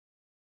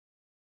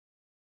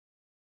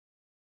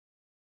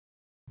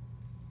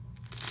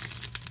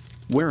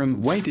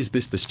Wait, is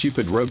this the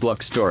stupid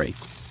Roblox story?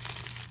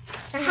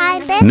 Hi,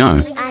 Bessie.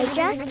 No. I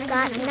just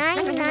got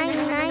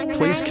 999.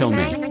 Please kill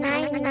me.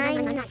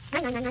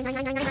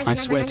 I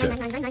swear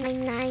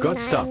to. God,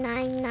 stop.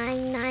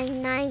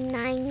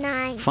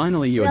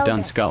 Finally, you're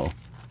done, Skull.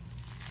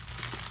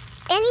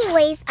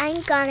 Anyways,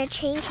 I'm gonna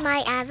change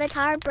my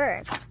avatar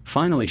bird.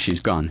 Finally,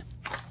 she's gone.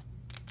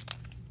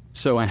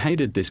 So I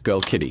hated this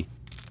girl Kitty.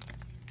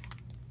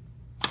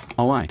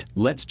 Alright,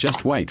 let's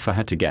just wait for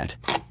her to get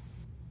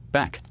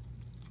back.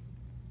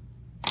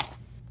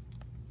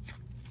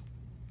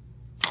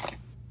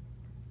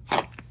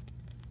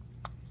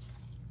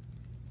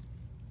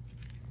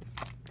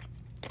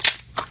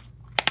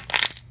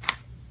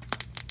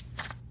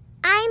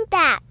 I'm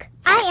back.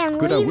 I am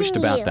Good, I leaving wished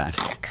about you, that.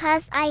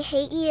 'cause I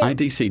hate you.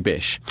 IDC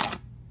Bish.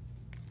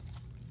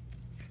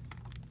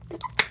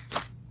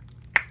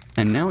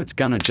 And now it's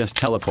gonna just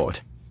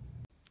teleport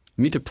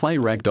me to play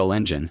Ragdoll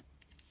Engine.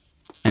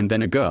 And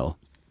then a girl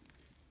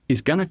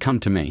is gonna come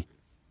to me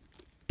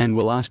and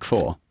will ask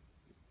for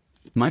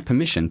my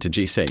permission to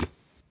GC.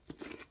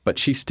 But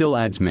she still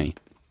adds me.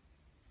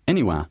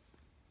 Anyway.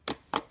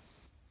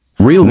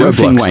 Real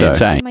Roblox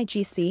Story. My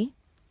GC.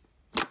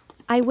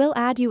 I will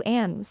add you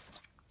ANS.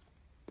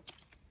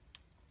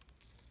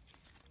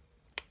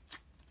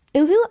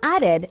 Who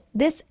added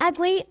this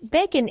ugly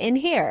bacon in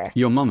here?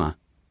 Your mama.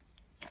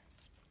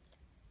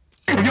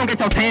 If you don't get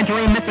your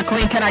tangerine, Mr.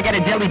 Clean, can I get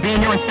a jelly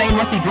bean? You're in stain,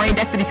 rusty drain,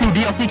 Destiny 2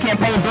 DLC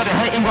campaign, build a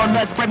hut, and go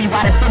nuts, spread me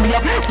wide and fill me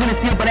up. When it's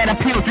steel, banana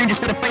peel, dream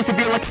just to the face of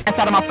your look ass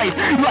out of my face.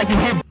 You like you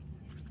hear?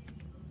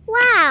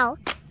 Wow,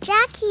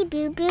 Jackie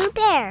Boo Boo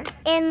Bear.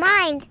 In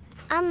mind,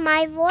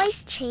 my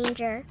voice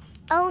changer.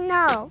 Oh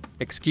no.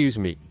 Excuse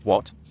me,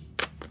 what?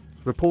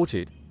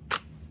 Reported.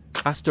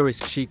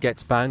 Asterisk, she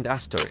gets banned,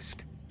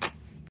 asterisk.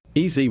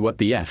 Easy, what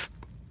the F?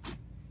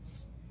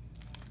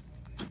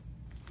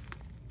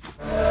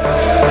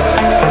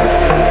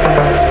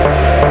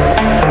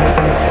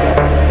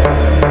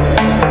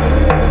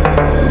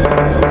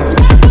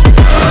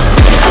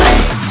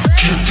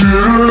 If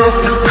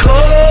you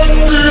cut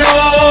me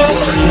off,